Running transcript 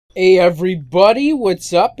Hey everybody,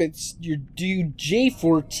 what's up? It's your dude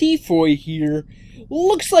J4Tfoy here.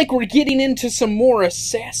 Looks like we're getting into some more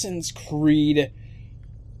Assassin's Creed.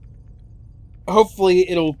 Hopefully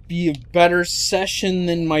it'll be a better session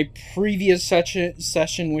than my previous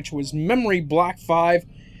session, which was Memory Block 5.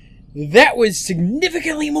 That was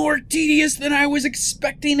significantly more tedious than I was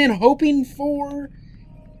expecting and hoping for.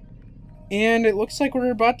 And it looks like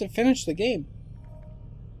we're about to finish the game.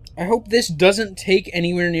 I hope this doesn't take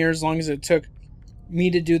anywhere near as long as it took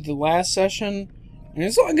me to do the last session. And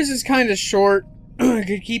as long as it's kind of short, I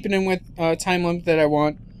could keep it in with time limit that I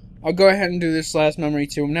want. I'll go ahead and do this last memory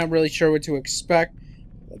too. I'm not really sure what to expect.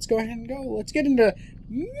 Let's go ahead and go. Let's get into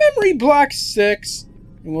Memory Block 6.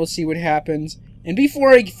 And we'll see what happens. And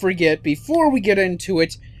before I forget, before we get into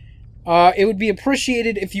it, it would be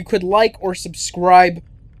appreciated if you could like or subscribe.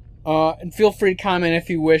 And feel free to comment if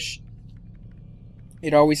you wish.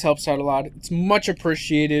 It always helps out a lot. It's much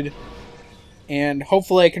appreciated. And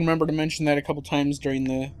hopefully I can remember to mention that a couple times during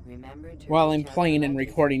the... while I'm playing and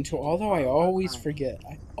recording too. Although I always forget.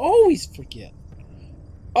 I always forget.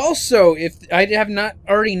 Also, if I have not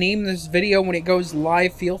already named this video when it goes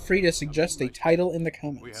live, feel free to suggest a title in the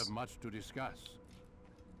comments. We have much to discuss.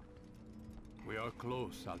 We are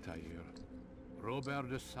close, Altair. Robert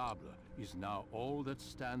de Sable is now all that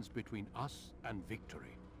stands between us and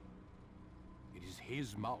victory. It is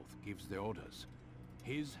his mouth gives the orders.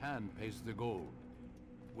 His hand pays the gold.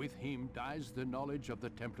 With him dies the knowledge of the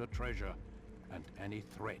Templar treasure and any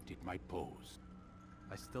threat it might pose.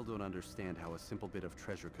 I still don't understand how a simple bit of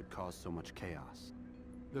treasure could cause so much chaos.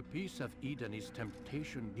 The Peace of Eden is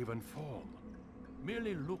temptation given form.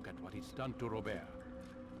 Merely look at what it's done to Robert.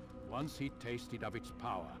 Once he tasted of its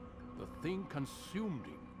power, the thing consumed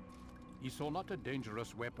him. He saw not a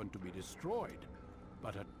dangerous weapon to be destroyed,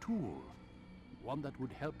 but a tool. One that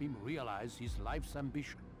would help him realize his life's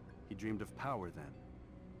ambition. He dreamed of power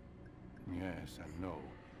then? Yes and no.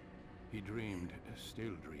 He dreamed,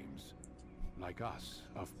 still dreams, like us,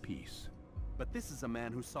 of peace. But this is a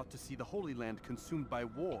man who sought to see the Holy Land consumed by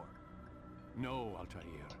war. No,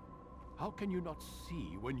 Altair. How can you not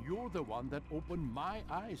see when you're the one that opened my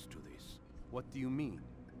eyes to this? What do you mean?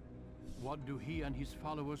 What do he and his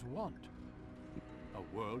followers want?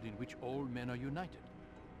 A world in which all men are united.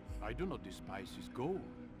 I do not despise his goal.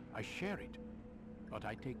 I share it. But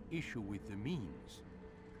I take issue with the means.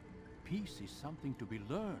 Peace is something to be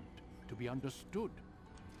learned, to be understood,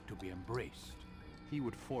 to be embraced. He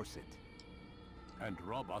would force it. And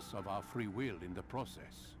rob us of our free will in the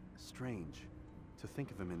process. Strange, to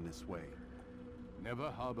think of him in this way.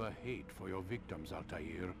 Never harbor hate for your victims,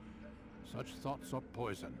 Altair. Such thoughts are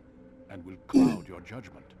poison, and will cloud your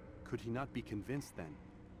judgment. Could he not be convinced then,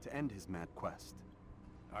 to end his mad quest?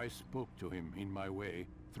 I spoke to him in my way,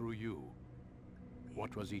 through you.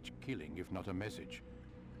 What was each killing if not a message?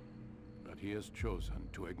 But he has chosen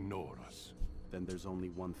to ignore us. Then there's only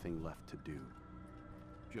one thing left to do.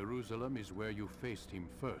 Jerusalem is where you faced him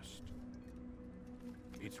first.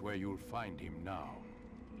 It's where you'll find him now.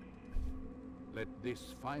 Let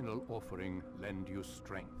this final offering lend you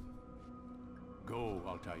strength. Go,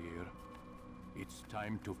 Altair. It's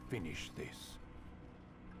time to finish this.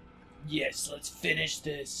 Yes, let's finish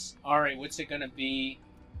this. Alright, what's it gonna be?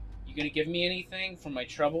 You gonna give me anything for my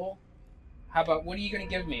trouble? How about, what are you gonna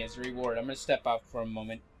give me as a reward? I'm gonna step out for a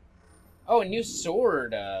moment. Oh, a new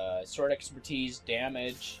sword. Sword expertise,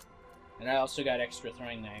 damage. And I also got extra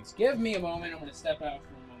throwing knives. Give me a moment, I'm gonna step out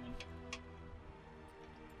for a moment.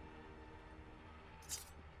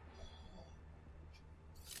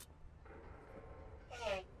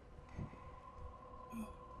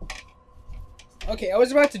 Okay, I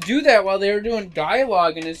was about to do that while they were doing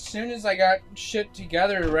dialogue, and as soon as I got shit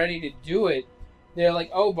together ready to do it, they're like,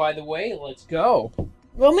 oh, by the way, let's go.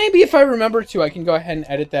 Well, maybe if I remember to, I can go ahead and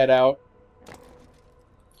edit that out.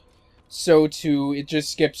 So it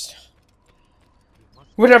just skips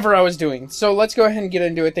whatever I was doing. So let's go ahead and get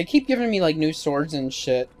into it. They keep giving me, like, new swords and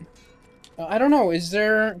shit. I don't know, is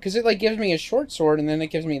there... because it, like, gives me a short sword, and then it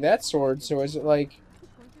gives me that sword, so is it, like...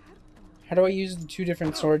 how do I use the two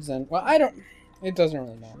different swords, then? Well, I don't... it doesn't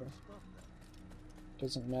really matter.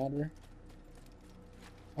 Doesn't matter.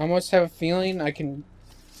 I almost have a feeling I can...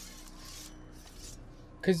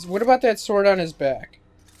 because what about that sword on his back?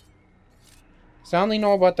 So I only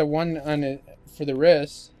know about the one on it for the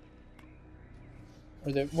wrist.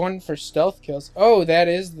 Or the one for stealth kills. Oh, that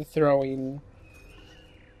is the throwing.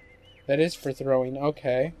 That is for throwing.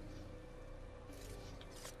 Okay.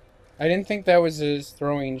 I didn't think that was his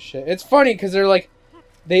throwing shit. It's funny because they're like...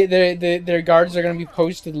 their guards are going to be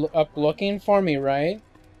posted up looking for me, right?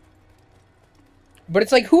 But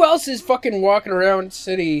it's like, who else is fucking walking around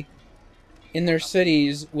in their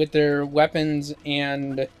cities with their weapons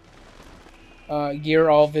and gear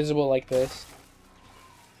all visible like this?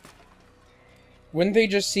 Wouldn't they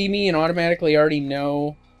just see me and automatically already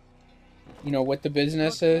know, you know, what the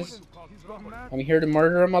business is? I'm here to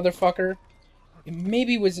murder a motherfucker. It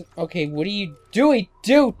maybe was... Okay, what are you doing?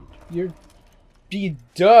 Dude! You're... You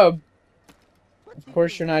dub. Of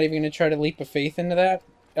course you're not even going to try to leap of faith into that.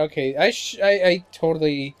 Okay, I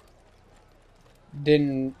totally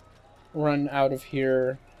didn't run out of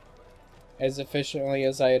here as efficiently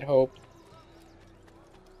as I had hoped.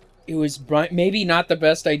 It was maybe not the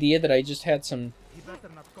best idea that I just had some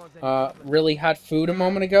really hot food a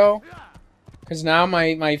moment ago. Because now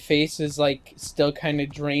my face is like still kind of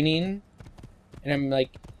draining. And I'm like...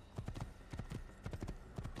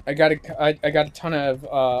 I got a ton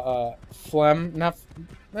of phlegm. Not...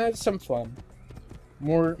 some phlegm.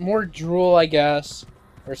 More drool, I guess.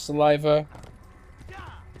 Or saliva.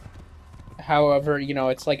 However, you know,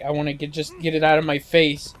 it's like I want to just get it out of my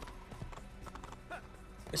face.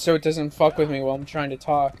 So it doesn't fuck with me while I'm trying to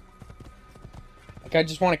talk. Like, I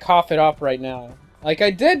just want to cough it up right now. Like I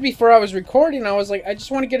did before I was recording. I was like, I just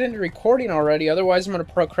want to get into recording already. Otherwise, I'm going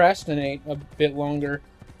to procrastinate a bit longer.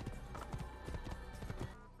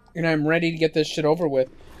 And I'm ready to get this shit over with.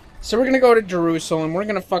 So we're going to go to Jerusalem. We're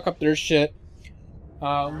going to fuck up their shit.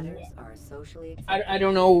 I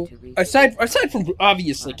don't know. Aside from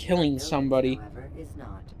obviously killing somebody,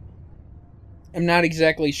 I'm not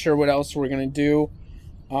exactly sure what else we're going to do.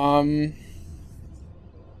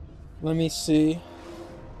 Let me see.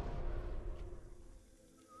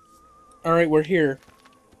 Alright, we're here.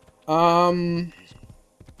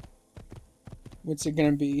 What's it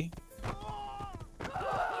gonna be?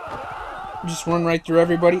 Just run right through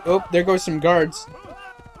everybody. Oh, there goes some guards.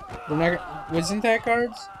 We're not... Wasn't that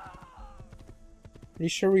guards? Pretty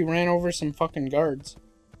sure we ran over some fucking guards.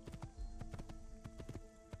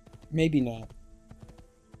 Maybe not.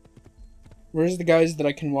 Where's the guys that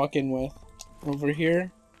I can walk in with? Over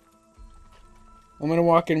here? I'm gonna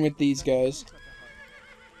walk in with these guys.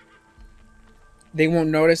 They won't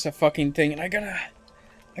notice a fucking thing, and I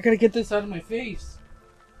gotta get this out of my face.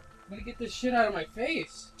 I gotta get this shit out of my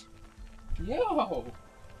face. Yo!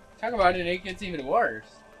 Talk about it, it gets even worse.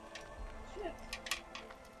 Shit.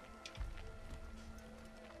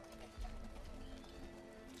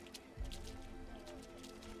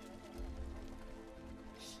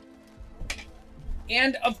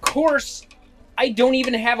 And, of course, I don't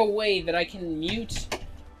even have a way that I can mute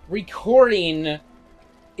recording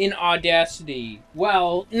in Audacity.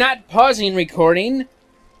 Well, not pausing recording,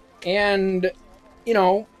 and, you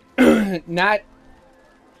know, not...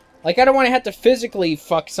 Like, I don't want to have to physically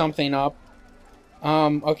fuck something up.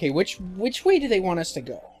 Okay, which way do they want us to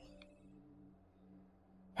go?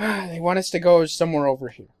 They want us to go somewhere over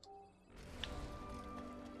here.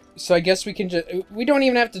 So I guess we can just... We don't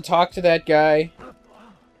even have to talk to that guy.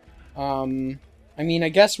 I mean, I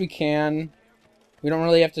guess we can. We don't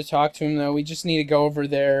really have to talk to him, though. We just need to go over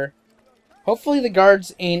there. Hopefully the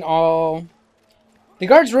guards ain't all... The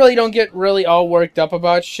guards really don't get really all worked up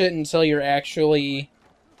about shit until you're actually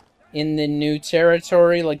in the new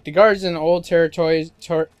territory. Like, the guards in the old territories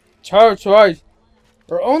are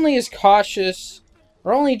only as cautious...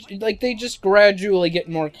 Or only... Like, they just gradually get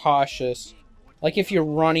more cautious. Like, if you're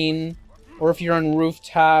running, or if you're on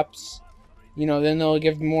rooftops, you know, then they'll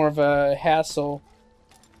give more of a hassle.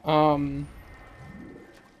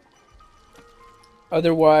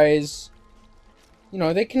 Otherwise, you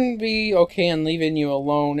know, they can be okay in leaving you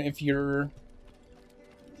alone if you're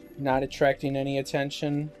not attracting any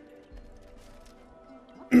attention.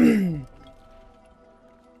 Can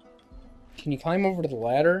you climb over to the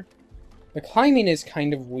ladder? The climbing is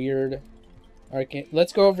kind of weird. Alright,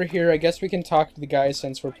 let's go over here. I guess we can talk to the guys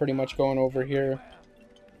since we're pretty much going over here.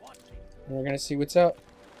 And we're gonna see what's up.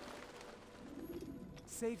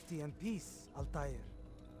 Safety and peace, Altair.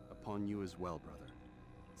 Upon you as well, brother.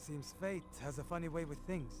 Seems fate has a funny way with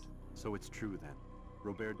things. So it's true then.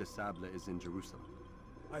 Robert de Sable is in Jerusalem.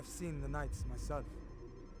 I've seen the knights myself.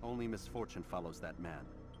 Only misfortune follows that man.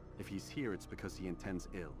 If he's here, it's because he intends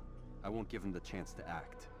ill. I won't give him the chance to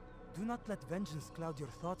act. Do not let vengeance cloud your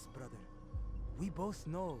thoughts, brother. We both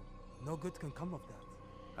know no good can come of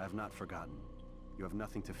that. I have not forgotten. You have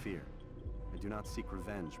nothing to fear. I do not seek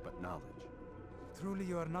revenge, but knowledge. Truly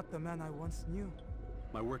you are not the man I once knew.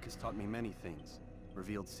 My work has taught me many things,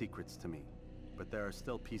 revealed secrets to me. But there are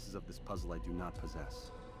still pieces of this puzzle I do not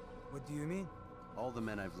possess. What do you mean? All the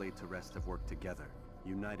men I've laid to rest have worked together,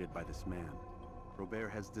 united by this man. Robert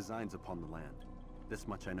has designs upon the land. This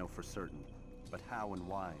much I know for certain. But how and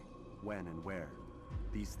why, when and where,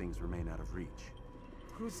 these things remain out of reach.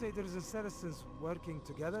 Crusaders and Saracens working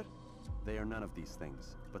together? They are none of these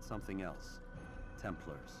things, but something else.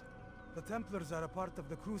 Templars. The Templars are a part of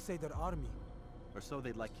the Crusader army. Or so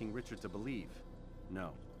they'd like King Richard to believe.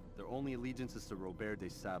 No, their only allegiance is to Robert de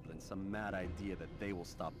Sable and some mad idea that they will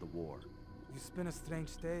stop the war. You spin a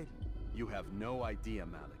strange tale. You have no idea,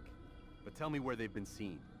 Malik. But tell me where they've been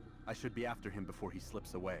seen. I should be after him before he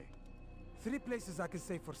slips away. 3 places I can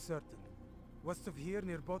say for certain. West of here,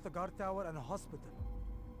 near both a guard tower and a hospital.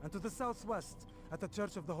 And to the southwest, at the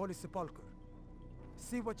Church of the Holy Sepulchre.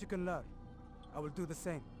 See what you can learn. I will do the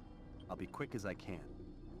same. I'll be quick as I can.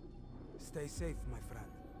 Stay safe, my friend.